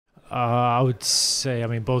I would say, I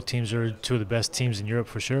mean, both teams are two of the best teams in Europe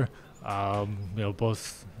for sure.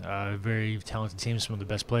 Both very talented teams, some of the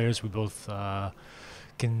best players. We both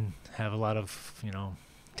can have a lot of,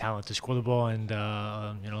 talent to score the ball and,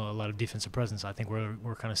 a lot of defensive presence. I think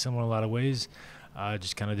we're kind of similar in a lot of ways.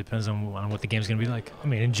 Just kind of depends on what the game's going to be like. I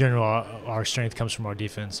mean, in general, our strength comes from our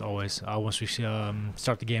defense always. Once we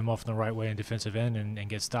start the game off in the right way in defensive end and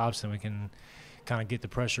get stops, then we can kind of get the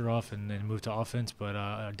pressure off and then move to offense. But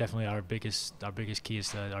definitely our biggest key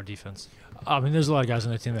is our defense. I mean, there's a lot of guys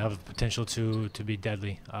on the team that have the potential to be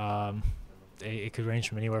deadly. It could range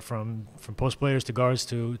from anywhere from post players to guards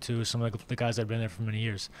to some of the guys that have been there for many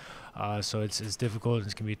years. So it's difficult.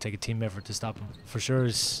 It's going to take a team effort to stop them. For sure,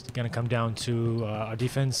 it's going to come down to our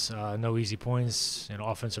defense. No easy points.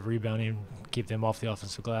 Offensive rebounding, keep them off the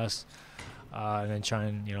offensive glass, and then try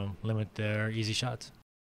and limit their easy shots.